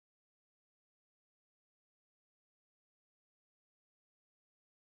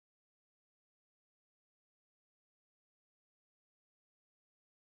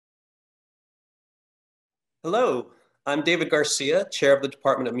Hello, I'm David Garcia, Chair of the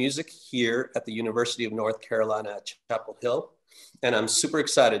Department of Music here at the University of North Carolina at Chapel Hill, and I'm super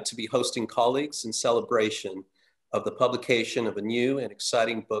excited to be hosting colleagues in celebration of the publication of a new and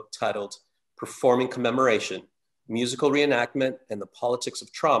exciting book titled Performing Commemoration, Musical Reenactment and the Politics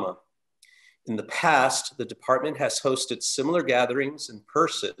of Trauma. In the past, the department has hosted similar gatherings in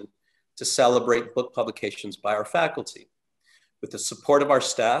person to celebrate book publications by our faculty. With the support of our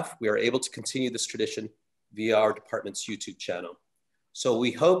staff, we are able to continue this tradition via our department's YouTube channel. So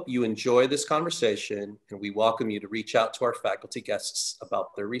we hope you enjoy this conversation and we welcome you to reach out to our faculty guests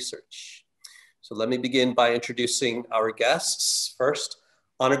about their research. So let me begin by introducing our guests. First,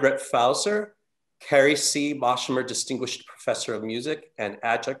 Annegret Fauser, Carrie C. Bohlman Distinguished Professor of Music and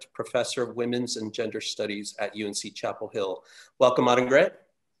Adjunct Professor of Women's and Gender Studies at UNC Chapel Hill. Welcome, Annegret.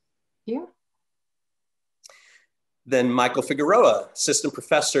 Thank you. Then Michael Figueroa, Assistant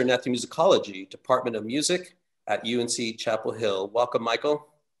Professor in Ethnomusicology, Department of Music at UNC Chapel Hill. Welcome, Michael.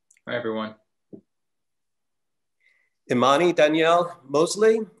 Hi, everyone. Imani Danielle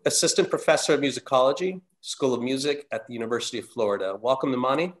Mosely, Assistant Professor of Musicology, School of Music at the University of Florida. Welcome,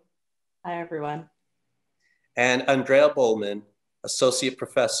 Imani. Hi, everyone. And Andrea Bohlman, Associate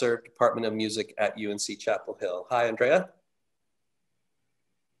Professor, Department of Music at UNC Chapel Hill. Hi, Andrea.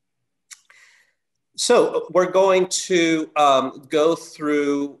 So we're going to go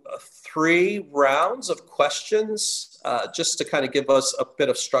through 3 rounds of questions just to kind of give us a bit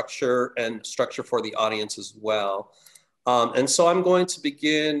of structure and structure for the audience as well. And so I'm going to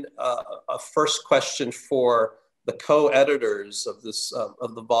begin a first question for the co-editors of this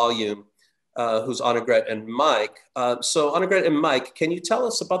of the volume, who's Annegret and Mike. So Annegret and Mike, can you tell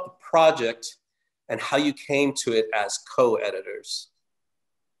us about the project and how you came to it as co-editors?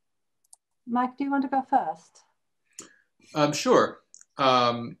 Mike, do you want to go first? Sure.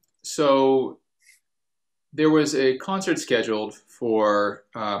 So there was a concert scheduled for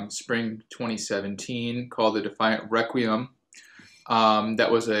spring 2017 called the Defiant Requiem.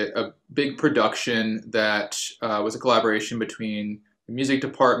 That was a big production that was a collaboration between the music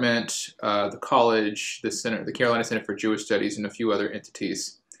department, the college, the Center, the Carolina Center for Jewish Studies, and a few other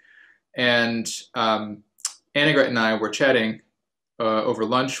entities. And Annegret and I were chatting over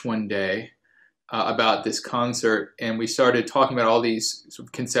lunch one day about this concert, and we started talking about all these sort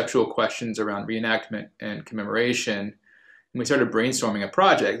of conceptual questions around reenactment and commemoration, and we started brainstorming a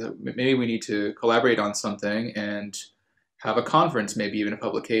project. Maybe we need to collaborate on something and have a conference, maybe even a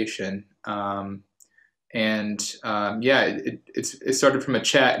publication. Yeah, it started from a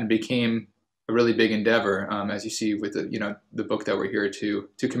chat and became a really big endeavor, as you see with the book that we're here to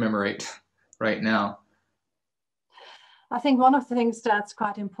commemorate right now. I think one of the things that's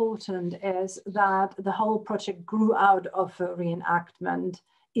quite important is that the whole project grew out of a reenactment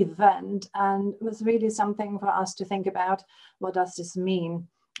event and was really something for us to think about. What does this mean?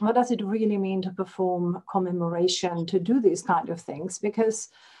 What does it really mean to perform commemoration, to do these kind of things? Because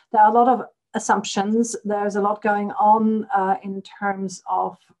there are a lot of assumptions. There's a lot going on in terms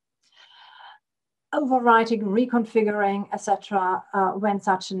of overwriting, reconfiguring, etc. When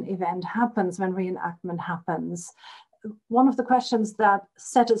such an event happens, when reenactment happens. One of the questions that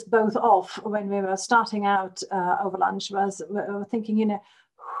set us both off when we were starting out over lunch was we were thinking,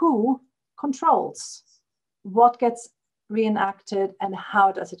 who controls what gets reenacted and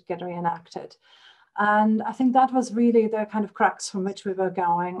how does it get reenacted? And I think that was really the kind of crux from which we were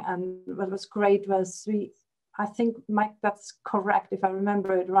going. And what was great was I think, Mike, that's correct if I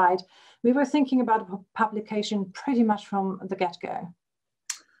remember it right, we were thinking about publication pretty much from the get-go.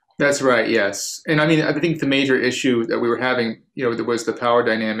 That's right, yes. And I mean, I think the major issue that we were having, there was the power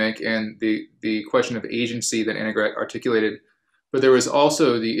dynamic and the question of agency that Annegret articulated, but there was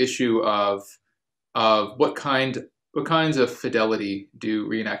also the issue of what kinds of fidelity do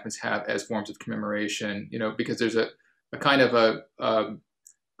reenactments have as forms of commemoration, because there's a kind of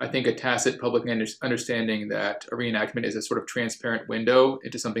I think a tacit public understanding that a reenactment is a sort of transparent window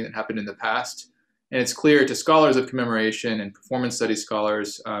into something that happened in the past. And it's clear to scholars of commemoration and performance studies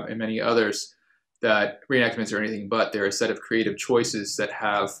scholars and many others that reenactments are anything but. They're a set of creative choices that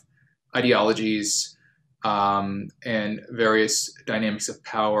have ideologies and various dynamics of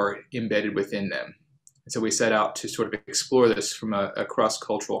power embedded within them. And so we set out to sort of explore this from a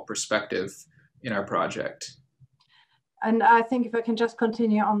cross-cultural perspective in our project. And I think if I can just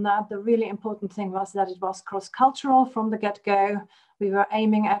continue on that, the really important thing was that it was cross-cultural from the get-go. We were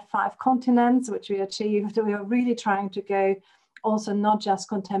aiming at 5 continents, which we achieved. We were really trying to go also not just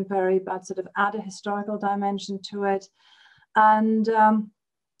contemporary, but sort of add a historical dimension to it. And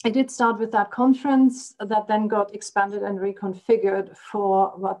it did start with that conference that then got expanded and reconfigured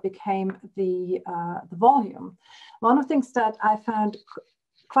for what became the volume. One of the things that I found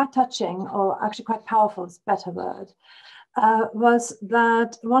quite touching, or actually quite powerful is a better word, was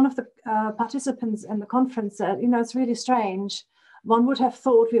that one of the participants in the conference said, it's really strange. One would have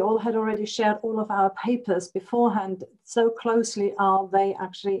thought we all had already shared all of our papers beforehand. So closely are they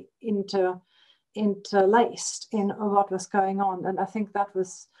actually interlaced in what was going on. And I think that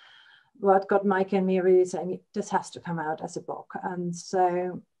was what got Mike and me really saying, this has to come out as a book. And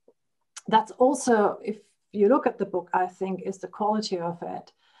so that's also, if you look at the book, I think is the quality of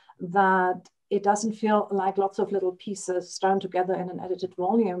it, that it doesn't feel like lots of little pieces thrown together in an edited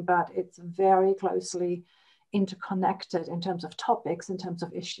volume, but it's very closely interconnected in terms of topics, in terms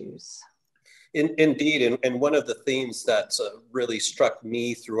of issues. Indeed, and one of the themes that really struck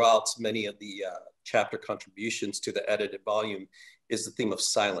me throughout many of the chapter contributions to the edited volume is the theme of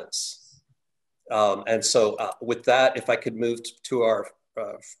silence. And so with that, if I could move to our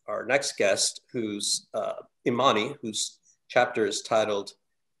next guest, who's Imani, whose chapter is titled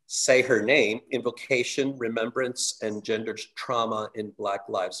Say Her Name, Invocation, Remembrance, and Gendered Trauma in Black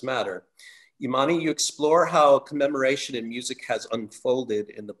Lives Matter. Imani, you explore how commemoration in music has unfolded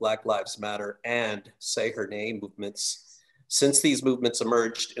in the Black Lives Matter and Say Her Name movements since these movements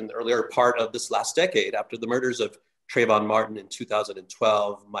emerged in the earlier part of this last decade after the murders of Trayvon Martin in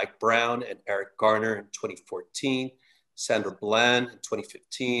 2012, Mike Brown and Eric Garner in 2014, Sandra Bland in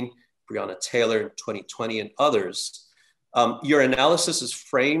 2015, Breonna Taylor in 2020, and others. Your analysis is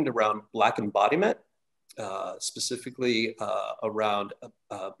framed around Black embodiment, specifically around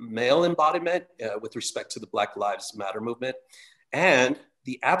male embodiment with respect to the Black Lives Matter movement, and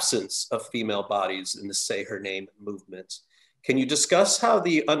the absence of female bodies in the Say Her Name movement. Can you discuss how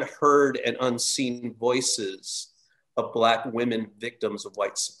the unheard and unseen voices of Black women victims of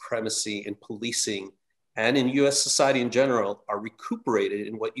white supremacy in policing and in US society in general are recuperated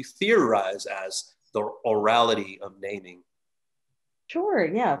in what you theorize as the orality of naming? Sure,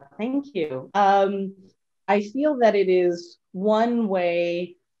 yeah, thank you. I feel that it is one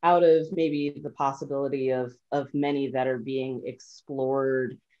way out of maybe the possibility of many that are being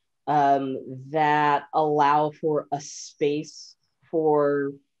explored that allow for a space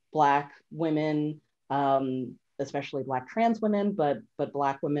for Black women, especially Black trans women, but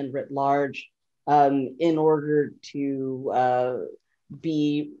Black women writ large, in order to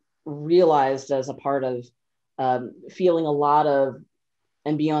be realized as a part of feeling a lot of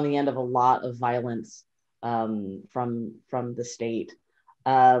and be on the end of a lot of violence from the state.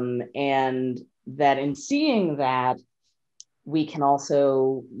 And that in seeing that, we can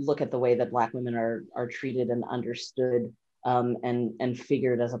also look at the way that Black women are treated and understood and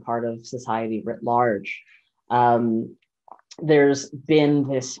figured as a part of society writ large. There's been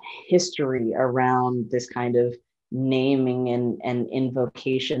this history around this kind of naming and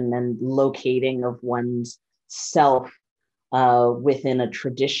invocation and locating of one's self within a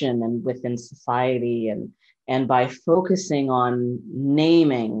tradition and within society, and by focusing on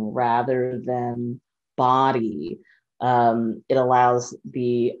naming rather than body, it allows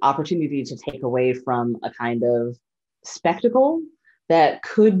the opportunity to take away from a kind of spectacle that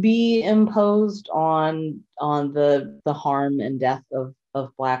could be imposed on the harm and death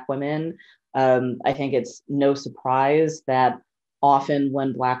of Black women. I think it's no surprise that often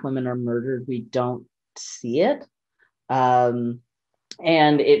when Black women are murdered, we don't see it. And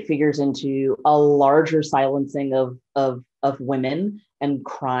it figures into a larger silencing of women and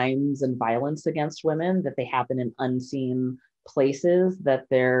crimes and violence against women, that they happen in unseen places, that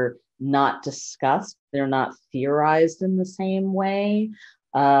they're not discussed, they're not theorized in the same way.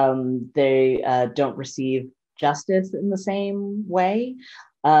 They don't receive justice in the same way.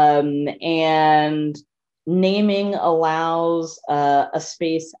 And naming allows a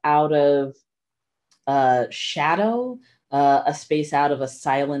space out of shadow, a space out of a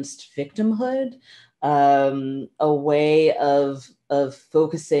silenced victimhood, a way of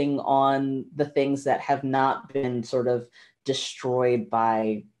focusing on the things that have not been sort of destroyed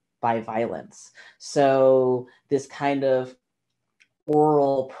by violence. So this kind of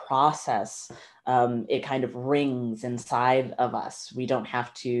oral process, it kind of rings inside of us. We don't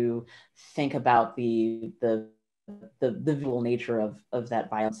have to think about the visual nature of that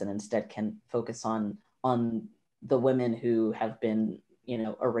violence, and instead can focus on the women who have been,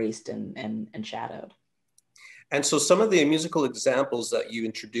 erased and shadowed. And so some of the musical examples that you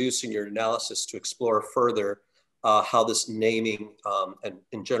introduce in your analysis to explore further how this naming and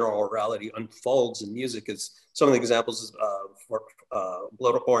in general orality unfolds in music is some of the examples for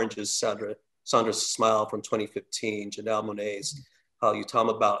Blood Orange's Sandra's Smile from 2015, Janelle Monáe's you talk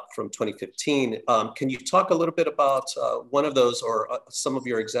about from 2015. Can you talk a little bit about one of those or some of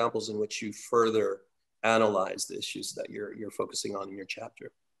your examples in which you further analyze the issues that you're focusing on in your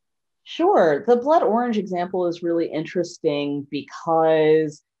chapter? Sure. The blood orange example is really interesting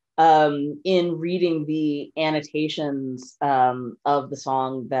because in reading the annotations of the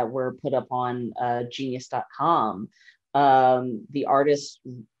song that were put up on genius.com, the artists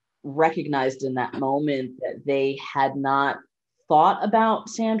recognized in that moment that they had not thought about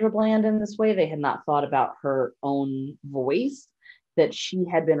Sandra Bland in this way. They had not thought about her own voice, that she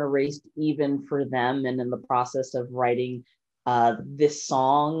had been erased even for them. And in the process of writing this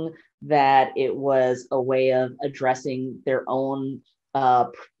song, that it was a way of addressing their own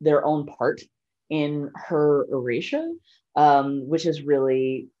part in her erasure, which is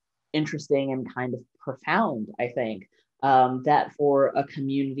really interesting and kind of profound, I think, that for a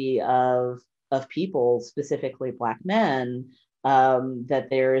community of people, specifically Black men, that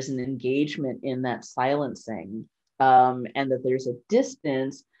there is an engagement in that silencing, and that there's a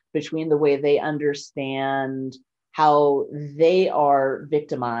distance between the way they understand how they are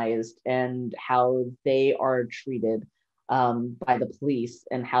victimized and how they are treated by the police,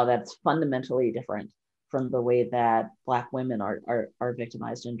 and how that's fundamentally different from the way that Black women are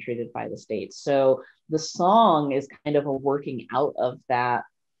victimized and treated by the state. So the song is kind of a working out of that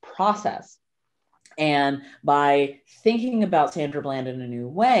process. And by thinking about Sandra Bland in a new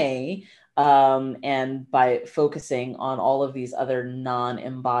way, and by focusing on all of these other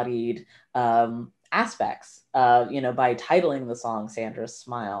non-embodied aspects, by titling the song Sandra's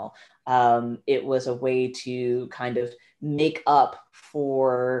Smile, it was a way to kind of make up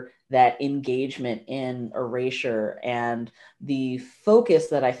for that engagement in erasure, and the focus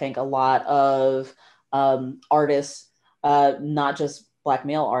that I think a lot of artists, not just Black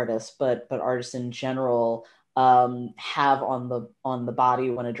male artists, but artists in general, have on the body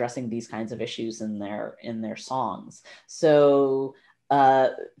when addressing these kinds of issues in their songs. So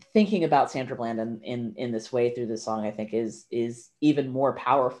thinking about Sandra Bland in this way through this song, I think is even more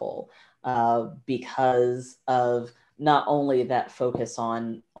powerful because of not only that focus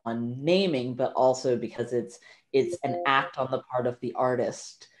on naming, but also because it's an act on the part of the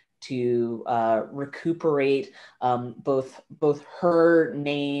artist to recuperate both her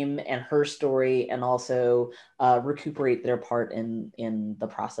name and her story, and also recuperate their part in the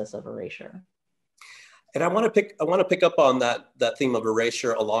process of erasure. And I want to pick up on that theme of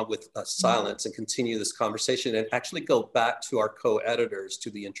erasure along with silence, and continue this conversation, and actually go back to our co-editors,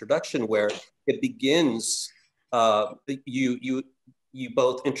 to the introduction, where it begins. You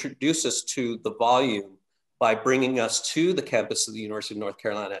both introduce us to the volume by bringing us to the campus of the University of North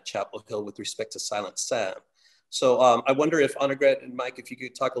Carolina at Chapel Hill with respect to Silent Sam. So I wonder if Annegret and Mike, if you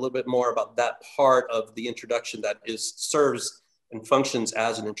could talk a little bit more about that part of the introduction that serves and functions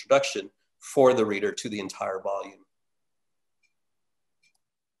as an introduction for the reader to the entire volume.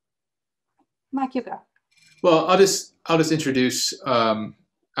 Mike, you go. Well, I'll just introduce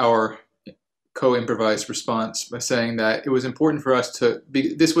our co-improvised response by saying that it was important for us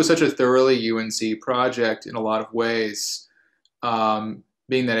this was such a thoroughly UNC project in a lot of ways,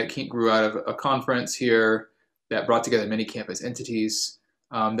 being that it grew out of a conference here that brought together many campus entities,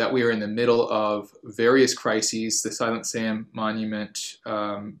 that we are in the middle of various crises, the Silent Sam monument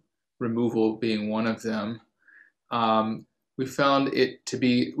removal being one of them. We found it to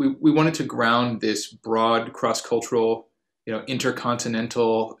be, we wanted to ground this broad cross-cultural,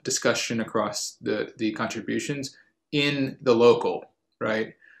 intercontinental discussion across the contributions in the local,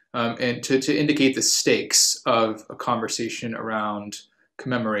 right? And to indicate the stakes of a conversation around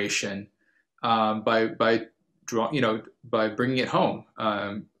commemoration, by bringing it home,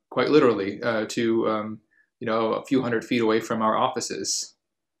 quite literally, to a few hundred feet away from our offices.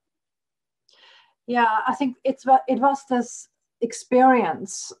 Yeah, I think it was this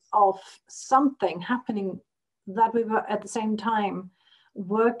experience of something happening that we were at the same time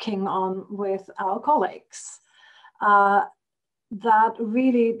working on with our colleagues, that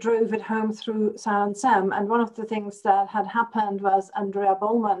really drove it home through Silent Sam. And one of the things that had happened was Andrea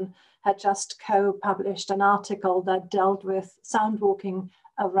Bohlman had just co-published an article that dealt with sound walking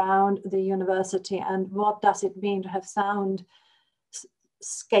around the university, and what does it mean to have soundscape,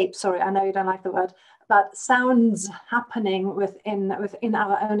 sorry, I know you don't like the word, but sounds happening within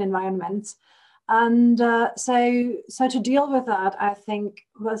our own environments. And so to deal with that, I think,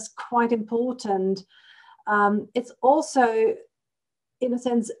 was quite important. It's also, in a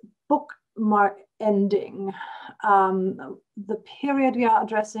sense, bookmark ending. The period we are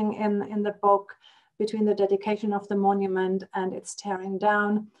addressing in the book between the dedication of the monument and its tearing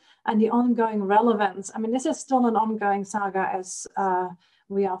down, and the ongoing relevance. I mean, this is still an ongoing saga as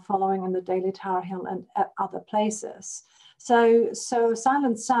we are following in the Daily Tower Hill and at other places. So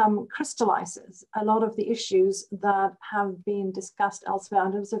Silent Sam crystallizes a lot of the issues that have been discussed elsewhere,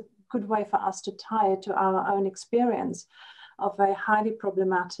 and it was a good way for us to tie it to our own experience of a highly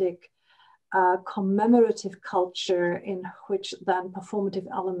problematic commemorative culture in which then performative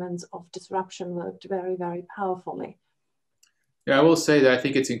elements of disruption worked very, very powerfully. Yeah, I will say that I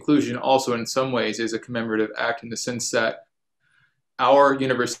think its inclusion also in some ways is a commemorative act in the sense that our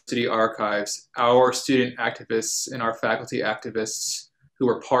university archives, our student activists and our faculty activists who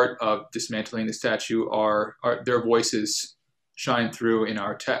are part of dismantling the statue are their voices shine through in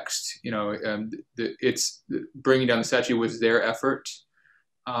our text. You know, it's bringing down the statue was their effort.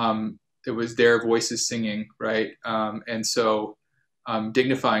 It was their voices singing, right? And so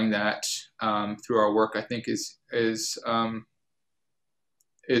dignifying that through our work, I think, is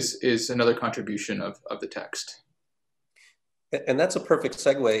another contribution of the text. And that's a perfect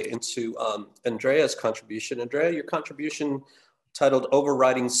segue into Andrea's contribution. Andrea, your contribution titled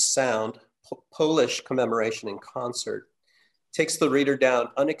Overriding Sound, Polish Commemoration in Concert, takes the reader down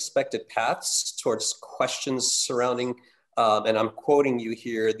unexpected paths towards questions surrounding, and I'm quoting you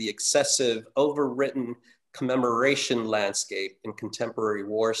here, the excessive, overwritten commemoration landscape in contemporary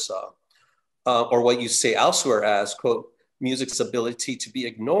Warsaw, or what you say elsewhere as, quote, music's ability to be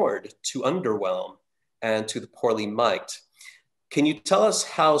ignored, to underwhelm, and to the poorly mic'd. Can you tell us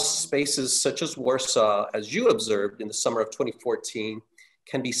how spaces such as Warsaw, as you observed in the summer of 2014,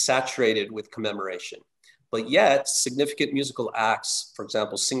 can be saturated with commemoration, but yet significant musical acts, for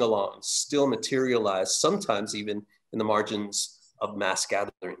example, sing-alongs, still materialize, sometimes even in the margins of mass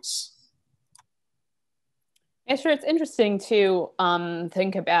gatherings? Yeah, sure. It's interesting to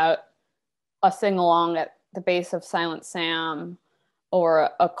think about a sing-along at the base of Silent Sam, or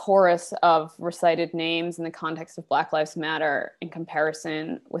a chorus of recited names in the context of Black Lives Matter in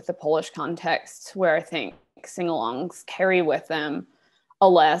comparison with the Polish context, where I think sing-alongs carry with them a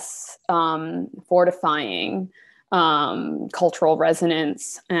less fortifying cultural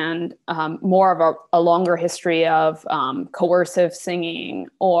resonance and more of a longer history of coercive singing,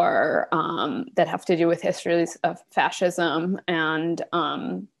 or that have to do with histories of fascism and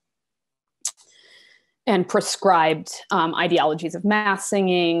prescribed ideologies of mass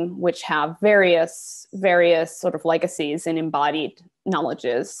singing, which have various sort of legacies and embodied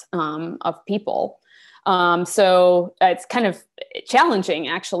knowledges of people. So it's kind of challenging,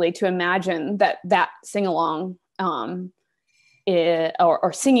 actually, to imagine that sing-along or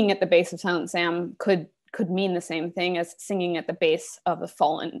singing at the base of Silent Sam could mean the same thing as singing at the base of the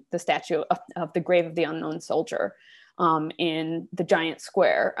statue of the grave of the unknown soldier. In the giant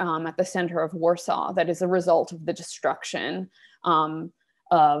square at the center of Warsaw, that is a result of the destruction of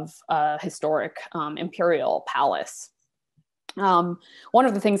a historic imperial palace. One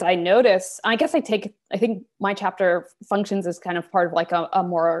of the things I notice, I think my chapter functions as kind of part of like a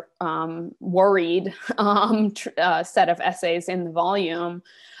more worried set of essays in the volume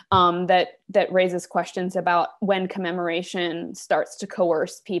that raises questions about when commemoration starts to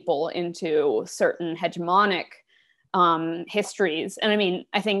coerce people into certain hegemonic histories. And I mean,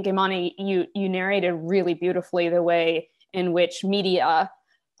 I think, Imani, you narrated really beautifully the way in which media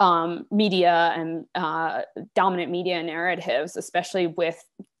and dominant media narratives, especially with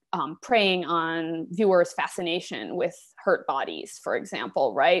preying on viewers' fascination with hurt bodies, for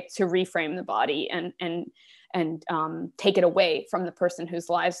example, right, to reframe the body and take it away from the person whose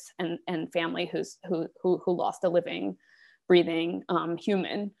lives and family who lost a living, breathing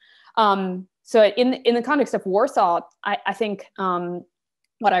human. So in the context of Warsaw, I think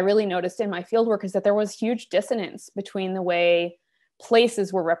what I really noticed in my fieldwork is that there was huge dissonance between the way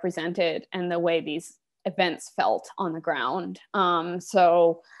places were represented and the way these events felt on the ground.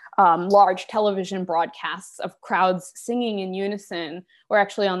 Large television broadcasts of crowds singing in unison, where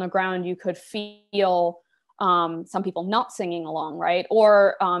actually on the ground you could feel some people not singing along, right?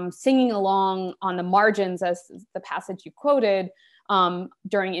 Or singing along on the margins, as the passage you quoted,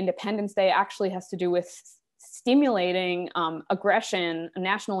 during Independence Day actually has to do with stimulating aggression,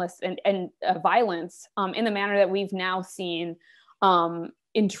 nationalist and violence in the manner that we've now seen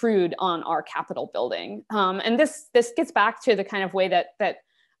intrude on our Capitol building. And this gets back to the kind of way that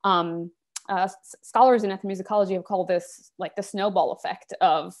scholars in ethnomusicology have called this like the snowball effect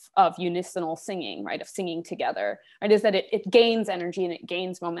of unicinal singing, right? Of singing together, right? Is that it gains energy and it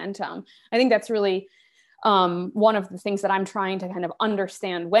gains momentum. I think that's really one of the things that I'm trying to kind of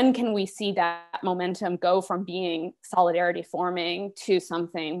understand. When can we see that momentum go from being solidarity forming to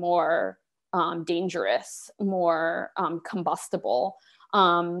something more dangerous, more combustible?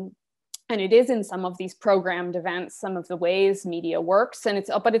 And it is in some of these programmed events, some of the ways media works, and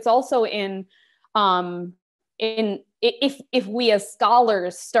but it's also in if we as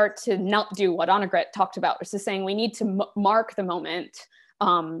scholars start to not do what Annegret talked about, which is saying we need to mark the moment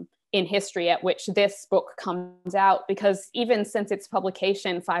in history at which this book comes out, because even since its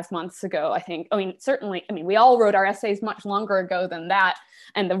publication 5 months ago, certainly, we all wrote our essays much longer ago than that,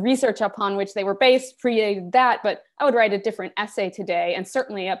 and the research upon which they were based predated that, but I would write a different essay today, and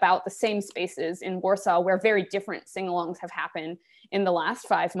certainly about the same spaces in Warsaw where very different sing-alongs have happened in the last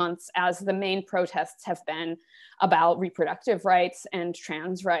 5 months, as the main protests have been about reproductive rights and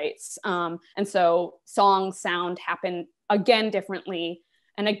trans rights. And so song, sound happen again differently,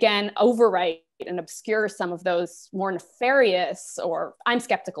 and again overwrite and obscure some of those more nefarious, or I'm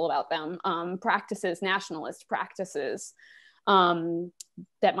skeptical about them, practices, nationalist practices,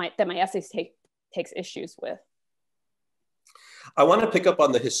 that my essay takes issues with. I want to pick up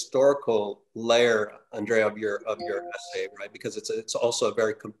on the historical layer, Andrea, of your essay, right? Because it's also a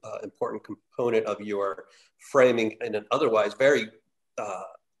very important component of your framing in an otherwise very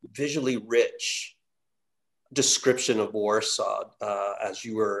visually rich description of Warsaw as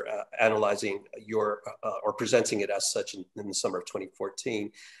you were analyzing or presenting it as such in the summer of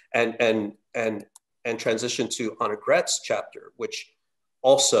 2014, and transition to Annegret's chapter, which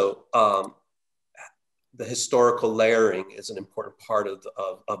also the historical layering is an important part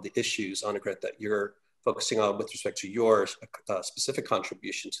of the issues, Annegret, that you're focusing on with respect to your specific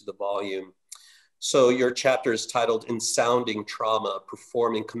contribution to the volume. So your chapter is titled "In Sounding Trauma,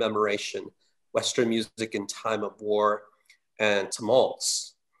 Performing Commemoration, Western Music in Time of War and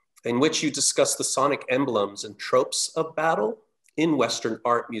Tumults," in which you discuss the sonic emblems and tropes of battle in Western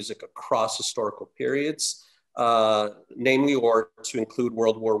art music across historical periods, namely, or to include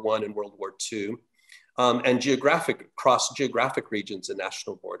World War I and World War II, and across geographic regions and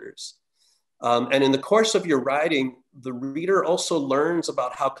national borders. And in the course of your writing, the reader also learns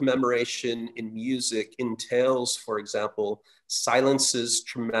about how commemoration in music entails, for example, silences,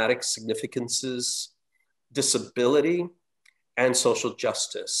 traumatic significances, disability, and social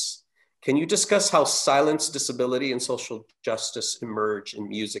justice. Can you discuss how silence, disability, and social justice emerge in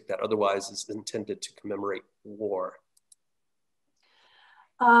music that otherwise is intended to commemorate war?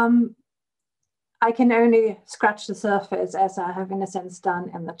 I can only scratch the surface, as I have in a sense done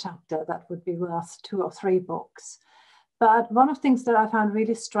in the chapter. That would be worth 2 or 3 books. But one of the things that I found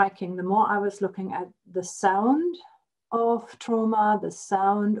really striking, the more I was looking at the sound of trauma, the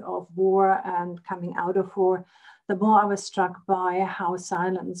sound of war and coming out of war, the more I was struck by how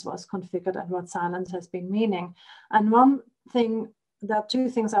silence was configured and what silence has been meaning. And there are 2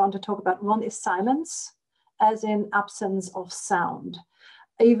 things I want to talk about. One is silence, as in absence of sound.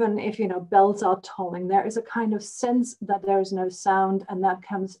 Even if, bells are tolling, there is a kind of sense that there is no sound, and that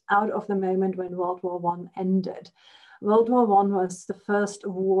comes out of the moment when World War I ended. World War I was the first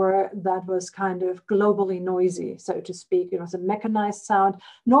war that was kind of globally noisy, so to speak. It was a mechanized sound.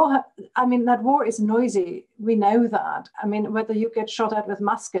 That war is noisy. We know that. Whether you get shot at with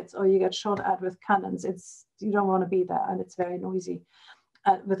muskets or you get shot at with cannons, you don't want to be there, and it's very noisy.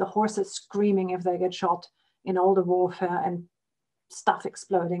 With the horses screaming if they get shot in older warfare, and stuff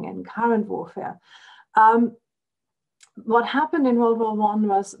exploding in current warfare. What happened in World War I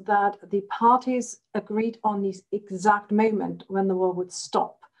was that the parties agreed on the exact moment when the war would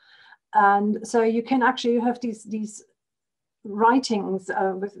stop. And so you have these writings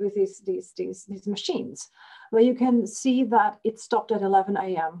with these machines where you can see that it stopped at 11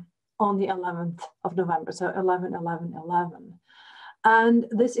 a.m. on the 11th of November, so 11/11/11. And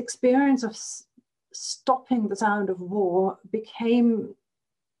this experience of stopping the sound of war became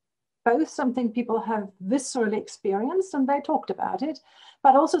both something people have viscerally experienced, and they talked about it,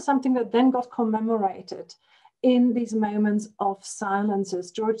 but also something that then got commemorated in these moments of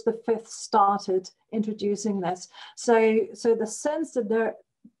silences. George V started introducing this. So the sense that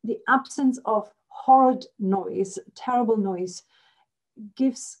the absence of horrid noise, terrible noise,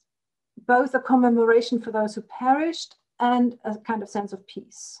 gives both a commemoration for those who perished and a kind of sense of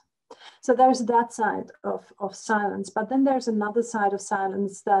peace. So there's that side of silence, but then there's another side of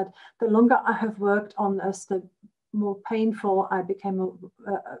silence that the longer I have worked on this, the more painful I became,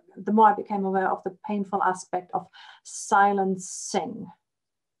 the more I became aware of the painful aspect of silencing.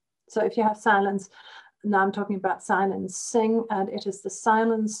 So if you have silence, now I'm talking about silencing, and it is the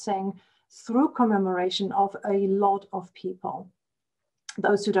silencing through commemoration of a lot of people,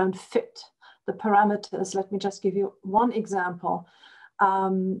 those who don't fit the parameters. Let me just give you one example.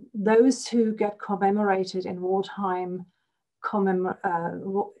 Those who get commemorated in wartime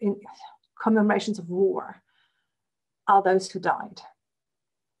commemorations of war are those who died.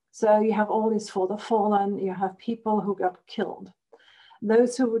 So you have all these for the fallen, you have people who got killed.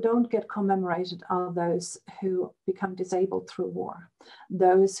 Those who don't get commemorated are those who become disabled through war,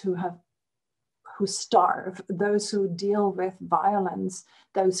 those who starve, those who deal with violence,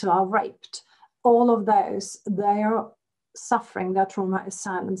 those who are raped. All of those, their suffering, their trauma is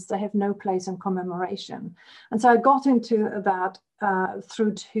silenced. They have no place in commemoration. And so I got into that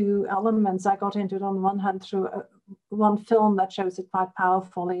through two elements. I got into it on one hand through one film that shows it quite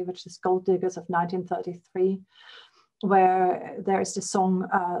powerfully, which is Gold Diggers of 1933, where there is the song,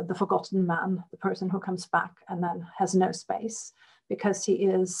 The Forgotten Man, the person who comes back and then has no space because he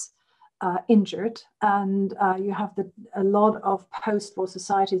is injured. And you have a lot of post-war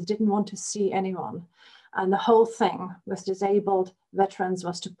societies didn't want to see anyone. And the whole thing with disabled veterans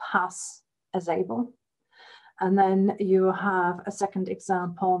was to pass as able. And then you have a second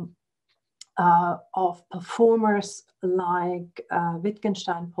example of performers like Paul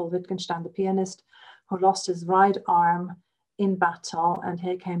Wittgenstein, the pianist, who lost his right arm in battle, and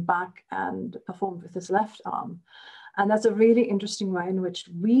he came back and performed with his left arm. And that's a really interesting way in which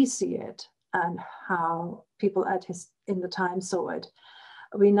we see it and how people in the time saw it.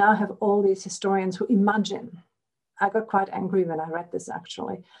 We now have all these historians who imagine, I got quite angry when I read this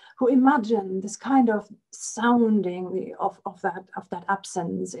actually, who imagine this kind of sounding of that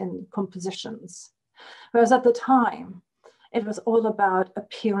absence in compositions. Whereas at the time, it was all about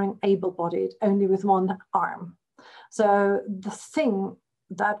appearing able-bodied, only with one arm. So the thing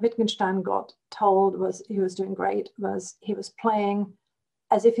that Wittgenstein got told was he was doing great was he was playing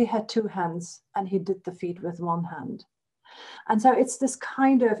as if he had two hands and he did the feet with one hand. And so it's this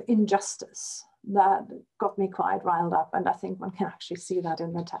kind of injustice that got me quite riled up. And I think one can actually see that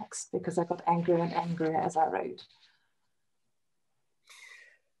in the text because I got angrier and angrier as I wrote.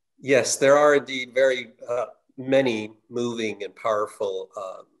 Yes, there are indeed very many moving and powerful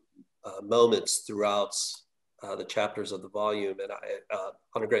moments throughout the chapters of the volume. And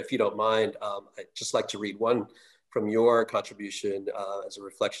Annegret, if you don't mind, I'd just like to read one from your contribution as a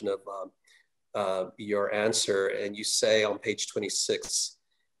reflection of your answer. And you say on page 26,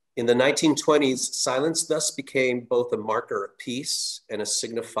 in the 1920s, silence thus became both a marker of peace and a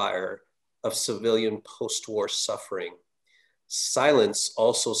signifier of civilian post-war suffering. Silence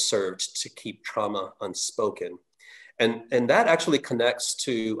also served to keep trauma unspoken. And that actually connects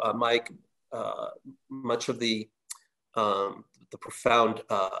to, Mike, much of the profound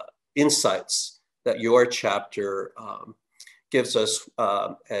insights that your chapter gives us,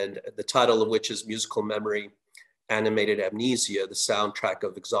 and the title of which is Musical Memory, Animated Amnesia, the soundtrack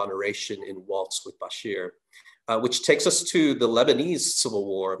of exoneration in Waltz with Bashir, which takes us to the Lebanese Civil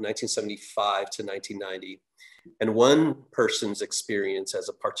War of 1975 to 1990. And one person's experience as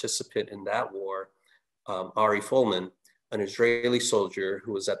a participant in that war, Ari Folman, an Israeli soldier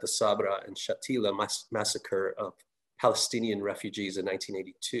who was at the Sabra and Shatila massacre of Palestinian refugees in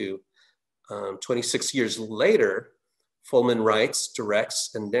 1982. 26 years later, Folman writes,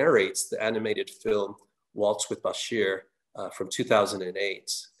 directs, and narrates the animated film Waltz with Bashir from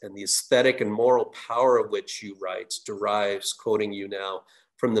 2008. And the aesthetic and moral power of which you write derives, quoting you now,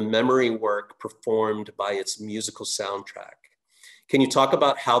 from the memory work performed by its musical soundtrack. Can you talk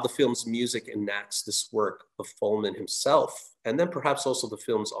about how the film's music enacts this work of Folman himself, and then perhaps also the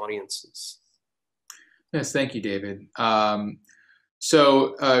film's audiences? Yes, thank you, David.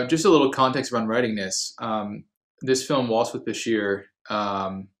 So just a little context around writing this. This film, Waltz with Bashir,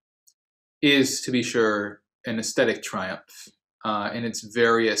 is, to be sure, an aesthetic triumph in its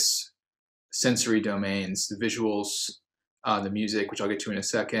various sensory domains, the visuals, the music, which I'll get to in a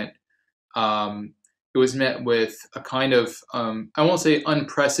second. It was met with a kind of, I won't say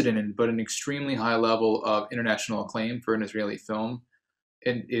unprecedented, but an extremely high level of international acclaim for an Israeli film.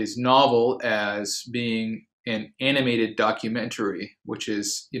 It is novel as being an animated documentary, which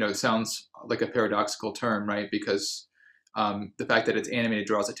is, sounds like a paradoxical term, right? Because the fact that it's animated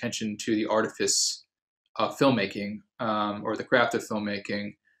draws attention to the artifice of filmmaking or the craft of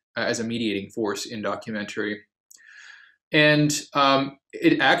filmmaking as a mediating force in documentary. And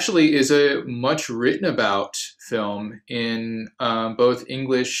it actually is a much written about film in both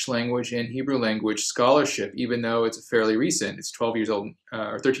English language and Hebrew language scholarship, even though it's fairly recent. It's 12 years old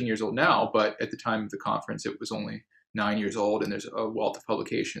or 13 years old now, but at the time of the conference, it was only 9 years old, and there's a wealth of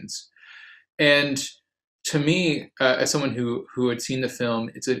publications. And to me, as someone who had seen the film,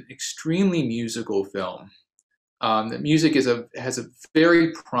 it's an extremely musical film. The music has a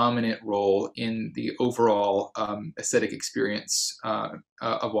very prominent role in the overall aesthetic experience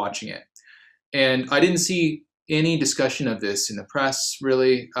of watching it. And I didn't see any discussion of this in the press,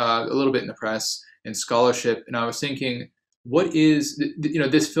 really, a little bit in the press and scholarship. And I was thinking, what is,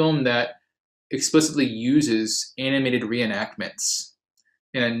 this film that explicitly uses animated reenactments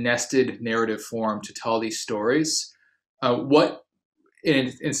in a nested narrative form to tell these stories. And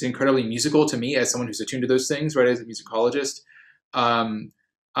it's incredibly musical to me as someone who's attuned to those things, right? As a musicologist,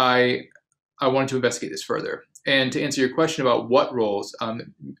 I wanted to investigate this further. And to answer your question about what roles,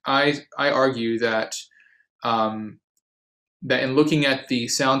 I argue that that in looking at the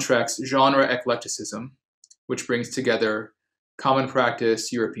soundtrack's genre eclecticism, which brings together common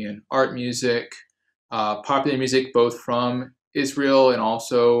practice European art music, popular music both from Israel and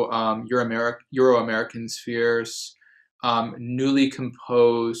also Euro-American spheres, newly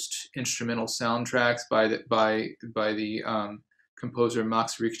composed instrumental soundtracks by the composer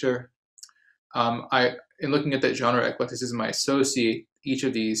Max Richter. In looking at that genre eclecticism, I associate each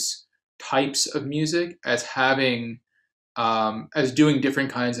of these types of music as having as doing different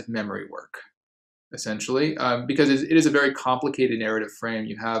kinds of memory work, essentially, because it is a very complicated narrative frame.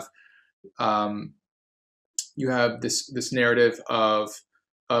 You have this narrative of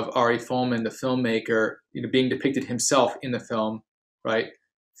Ari Folman, the filmmaker, being depicted himself in the film, right?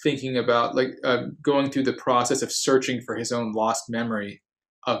 Thinking about going through the process of searching for his own lost memory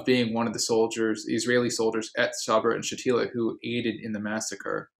of being one of the soldiers, Israeli soldiers at Sabra and Shatila who aided in the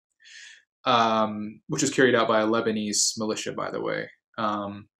massacre, which was carried out by a Lebanese militia, by the way,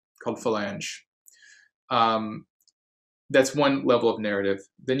 called Phalange. That's one level of narrative.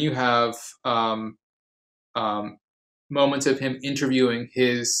 Then you have moments of him interviewing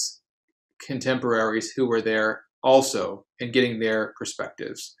his contemporaries who were there also and getting their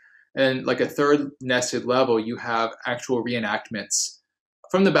perspectives. And like a third nested level, you have actual reenactments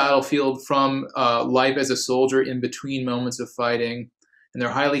from the battlefield, from life as a soldier in between moments of fighting. And they're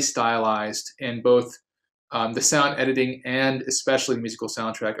highly stylized, and both the sound editing and especially the musical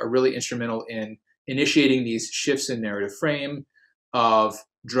soundtrack are really instrumental in initiating these shifts in narrative frame, of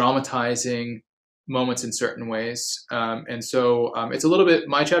dramatizing moments in certain ways. And so it's a little bit,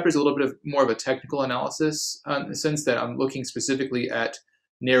 my chapter is a little bit of more of a technical analysis in the sense that I'm looking specifically at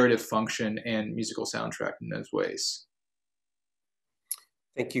narrative function and musical soundtrack in those ways.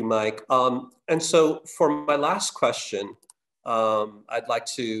 Thank you, Mike. And so for my last question, I'd like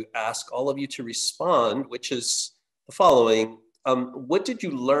to ask all of you to respond, which is the following. What did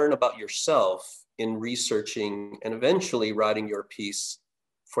you learn about yourself in researching and eventually writing your piece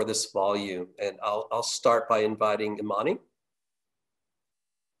for this volume? And I'll start by inviting Imani.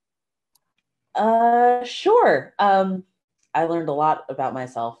 Sure. I learned a lot about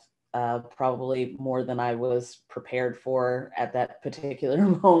myself, probably more than I was prepared for at that particular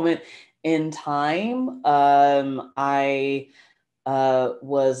moment in time. I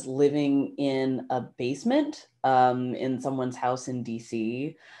was living in a basement in someone's house in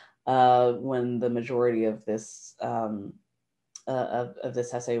DC when the majority of this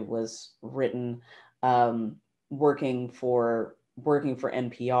essay was written, working for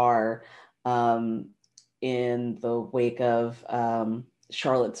NPR in the wake of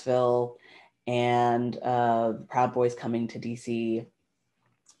Charlottesville and Proud Boys coming to DC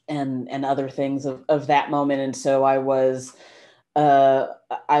and other things of that moment. And so I was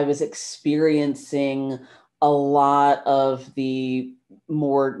experiencing a lot of the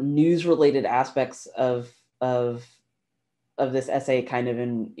more news related aspects of this essay kind of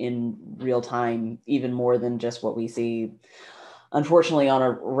in real time, even more than just what we see, unfortunately, on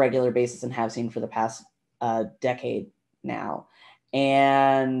a regular basis and have seen for the past decade now.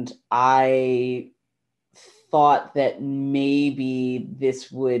 And I thought that maybe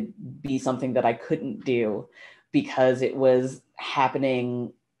this would be something that I couldn't do because it was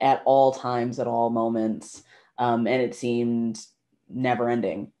happening at all times, at all moments, and it seemed never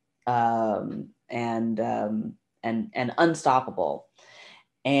ending and unstoppable.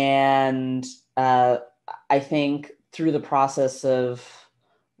 And I think through the process of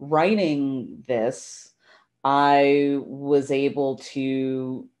writing this, I was able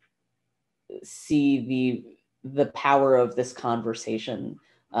to see the power of this conversation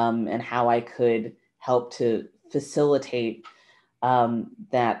and how I could help to facilitate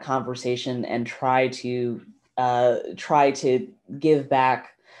that conversation and try to give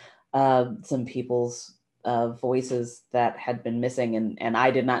back some people's voices that had been missing. And I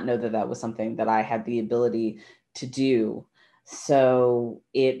did not know that that was something that I had the ability to do. So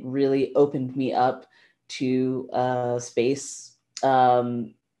it really opened me up to a space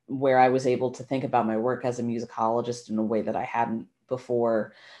where I was able to think about my work as a musicologist in a way that I hadn't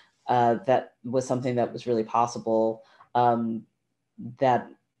before. That was something that was really possible, that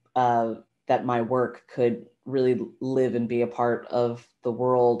my work could really live and be a part of the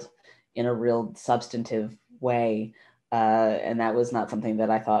world in a real substantive way. And that was not something that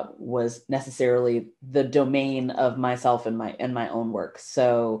I thought was necessarily the domain of myself and my own work.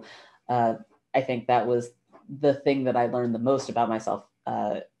 So I think that was the thing that I learned the most about myself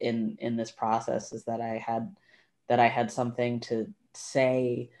in this process, is that I had something to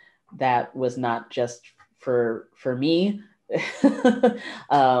say that was not just for me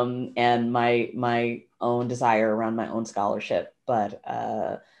and my own desire around my own scholarship, but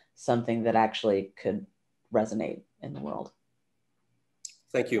something that actually could resonate in the world.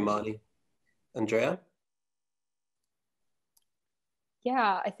 Thank you, Imani. Andrea?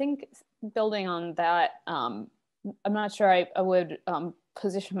 Yeah, I think building on that, I'm not sure I would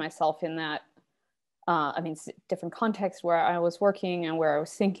position myself in that. I mean, different context where I was working and where I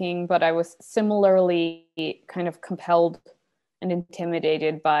was thinking, but I was similarly kind of compelled and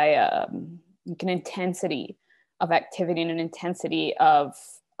intimidated by an intensity of activity and an intensity of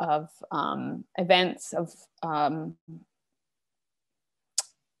events, of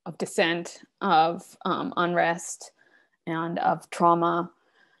dissent, of unrest, and of trauma.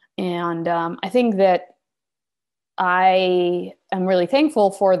 And I think that I am really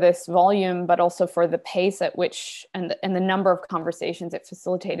thankful for this volume, but also for the pace at which and the number of conversations it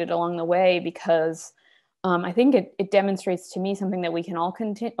facilitated along the way, because I think it demonstrates to me something that we can all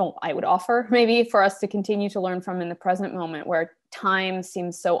continue, I would offer maybe for us to continue to learn from in the present moment, where time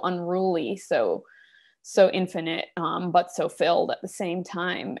seems so unruly, so infinite, but so filled at the same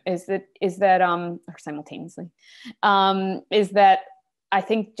time, is that or simultaneously, is that I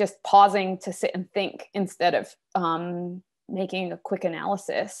think just pausing to sit and think instead of making a quick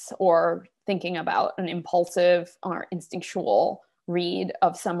analysis or thinking about an impulsive or instinctual read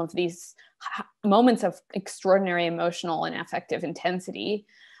of some of these moments of extraordinary emotional and affective intensity,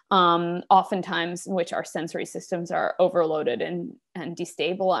 oftentimes in which our sensory systems are overloaded and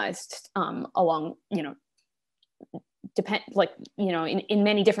destabilized along, in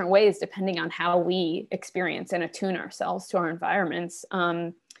many different ways, depending on how we experience and attune ourselves to our environments.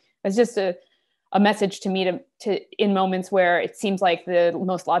 It's just a message to me to in moments where it seems like the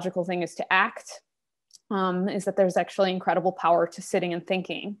most logical thing is to act, is that there's actually incredible power to sitting and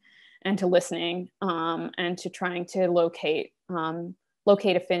thinking and to listening, and to trying to locate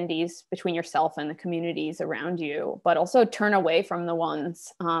affinities between yourself and the communities around you, but also turn away from the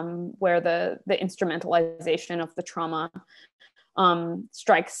ones where the instrumentalization of the trauma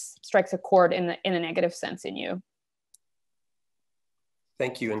strikes a chord in a negative sense in you.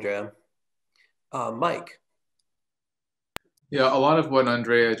 Thank you, Andrea. Mike. Yeah, a lot of what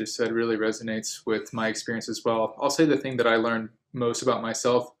Andrea just said really resonates with my experience as well. I'll say the thing that I learned most about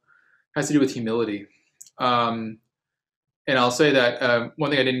myself has to do with humility. And I'll say that one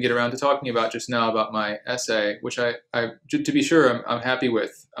thing I didn't get around to talking about just now about my essay, which I to be sure, I'm happy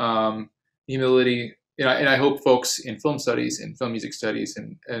with. Humility, and I hope folks in film studies and film music studies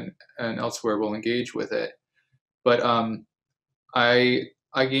and elsewhere will engage with it. But I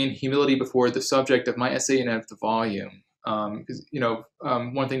gained humility before the subject of my essay and of the volume. Because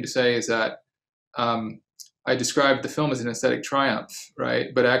one thing to say is that I described the film as an aesthetic triumph,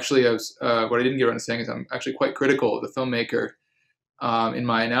 right? But actually, what I didn't get around to saying is I'm actually quite critical of the filmmaker in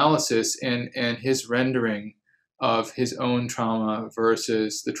my analysis and his rendering of his own trauma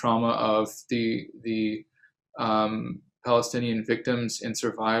versus the trauma of the Palestinian victims and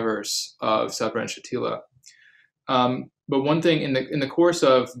survivors of Sabra and Shatila. But one thing in the course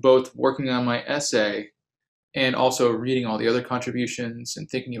of both working on my essay and also reading all the other contributions and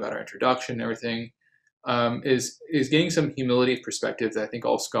thinking about our introduction and everything, is gaining some humility of perspective that I think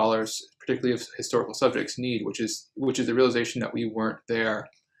all scholars, particularly of historical subjects, need, which is the realization that we weren't there,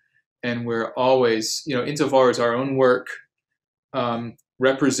 and we're always, insofar as our own work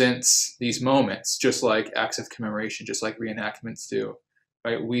represents these moments, just like acts of commemoration, just like reenactments do,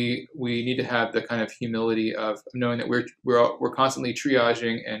 right? We need to have the kind of humility of knowing that we're constantly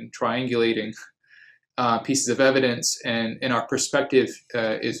triaging and triangulating pieces of evidence, and our perspective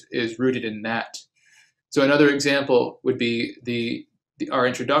is rooted in that. So another example would be our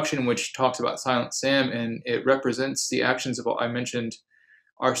introduction, which talks about Silent Sam, and it represents the actions of, I mentioned,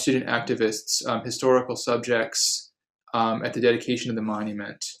 our student activists, historical subjects at the dedication of the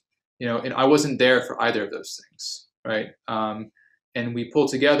monument. And I wasn't there for either of those things, right? And we pull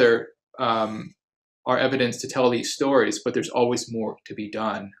together our evidence to tell these stories, but there's always more to be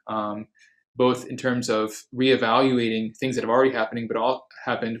done, both in terms of reevaluating things that have already happened,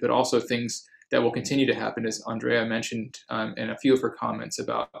 but also things that will continue to happen, as Andrea mentioned in a few of her comments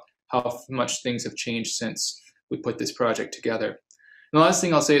about how much things have changed since we put this project together. And the last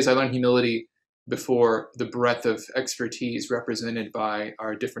thing I'll say is I learned humility before the breadth of expertise represented by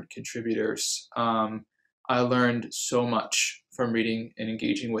our different contributors. I I learned so much from reading and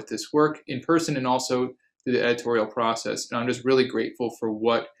engaging with this work in person and also through the editorial process. And I'm just really grateful for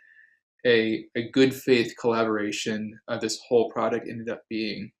what a good faith collaboration this whole project ended up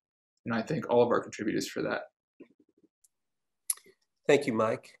being. And I thank all of our contributors for that. Thank you,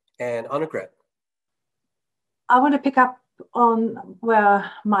 Mike. And Annegret. I want to pick up on where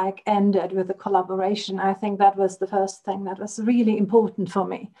Mike ended with the collaboration. I think that was the first thing that was really important for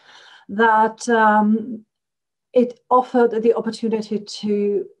me, that it offered the opportunity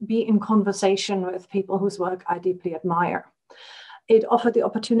to be in conversation with people whose work I deeply admire. It offered the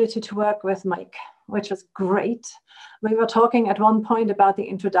opportunity to work with Mike, which was great. We were talking at one point about the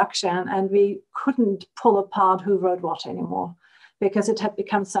introduction, and we couldn't pull apart who wrote what anymore, because it had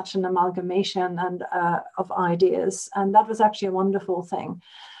become such an amalgamation and of ideas. And that was actually a wonderful thing.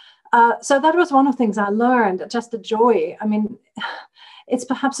 So that was one of the things I learned, just the joy. I mean, it's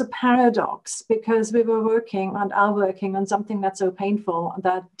perhaps a paradox, because we were working and are working on something that's so painful,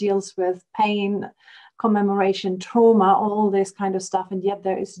 that deals with pain, commemoration, trauma, all this kind of stuff. And yet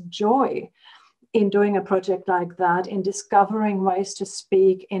there is joy in doing a project like that, in discovering ways to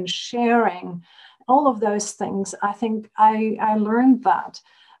speak, in sharing, all of those things. I think I learned that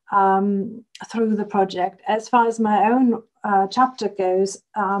through the project. As far as my own chapter goes,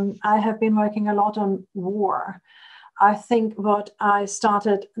 I have been working a lot on war. I think what I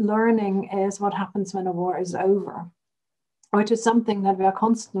started learning is what happens when a war is over, which is something that we are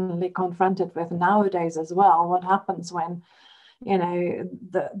constantly confronted with nowadays as well. What happens when, you know,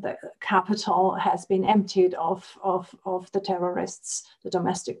 the capital has been emptied of the terrorists, the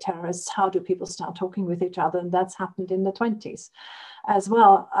domestic terrorists? How do people start talking with each other? And that's happened in the 1920s as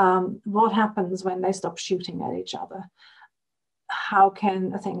well. What happens when they stop shooting at each other? How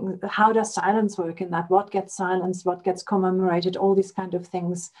does silence work in that? What gets silenced? What gets commemorated? All these kind of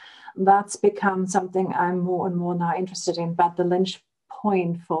things. That's become something I'm more and more now interested in. But the linch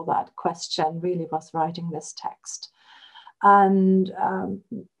point for that question really was writing this text. And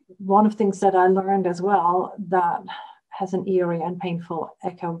one of the things that I learned as well that has an eerie and painful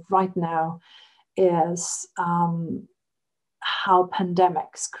echo right now is how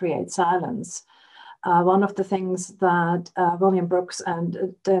pandemics create silence. One of the things that William Brooks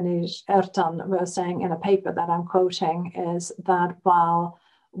and Denise Ertan were saying in a paper that I'm quoting is that while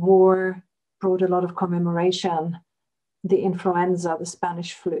war brought a lot of commemoration, the influenza, the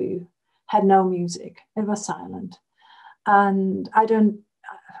Spanish flu, had no music. It was silent. And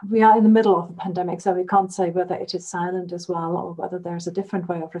we are in the middle of a pandemic, so we can't say whether it is silent as well or whether there's a different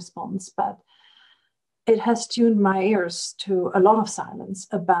way of response, but it has tuned my ears to a lot of silence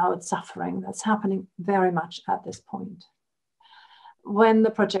about suffering that's happening very much at this point. When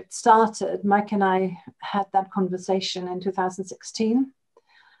the project started, Mike and I had that conversation in 2016,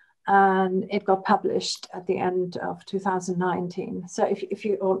 and it got published at the end of 2019. So if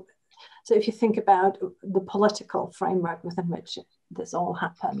you think about the political framework within which this all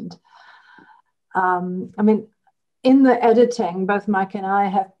happened, I mean, in the editing, both Mike and I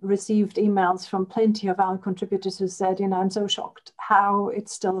have received emails from plenty of our contributors who said, you know, I'm so shocked how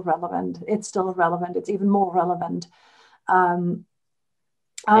it's still relevant. It's still relevant. It's even more relevant. I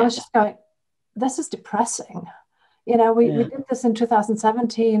was just going, this is depressing. You know, we did this in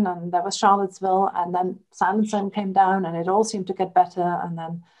 2017, and there was Charlottesville, and then silence came down, and it all seemed to get better. And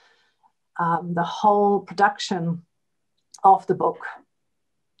then the whole production of the book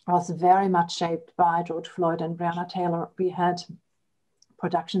was very much shaped by George Floyd and Breonna Taylor. We had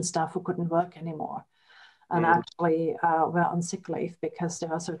production staff who couldn't work anymore, and actually were on sick leave because they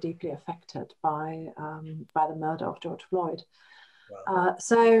were so deeply affected by the murder of George Floyd. Wow.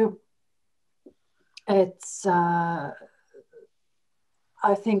 So it's, I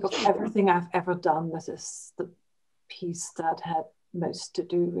think of everything I've ever done, this is the piece that had most to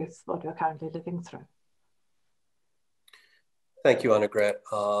do with what we're currently living through. Thank you, Annegret.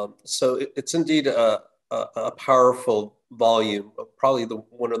 So it's indeed a powerful volume, probably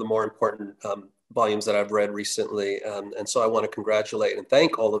one of the more important volumes that I've read recently. And so I want to congratulate and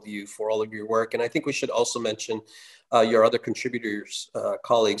thank all of you for all of your work. And I think we should also mention your other contributors,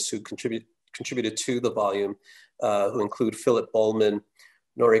 colleagues who contributed to the volume, who include Philip Bohlman,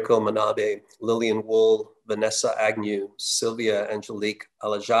 Noriko Manabe, Lillian Wool, Vanessa Agnew, Sylvia Angelique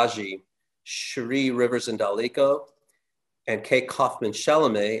Alajaji, Cherie Rivers Indalico, and Kay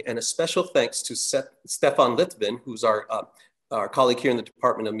Kaufman-Chalamet, and a special thanks to Stefan Litvin, who's our colleague here in the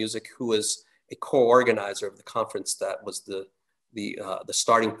Department of Music, who was a co-organizer of the conference that was the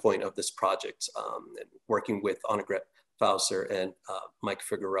starting point of this project, working with Annegret Fauser and Mike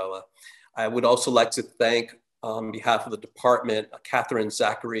Figueroa. I would also like to thank, on behalf of the department, Catherine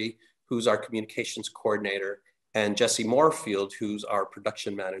Zachary, who's our communications coordinator, and Jesse Moorfield, who's our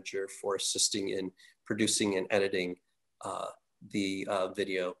production manager for assisting in producing and editing the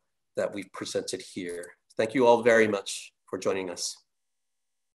video that we've presented here. Thank you all very much for joining us.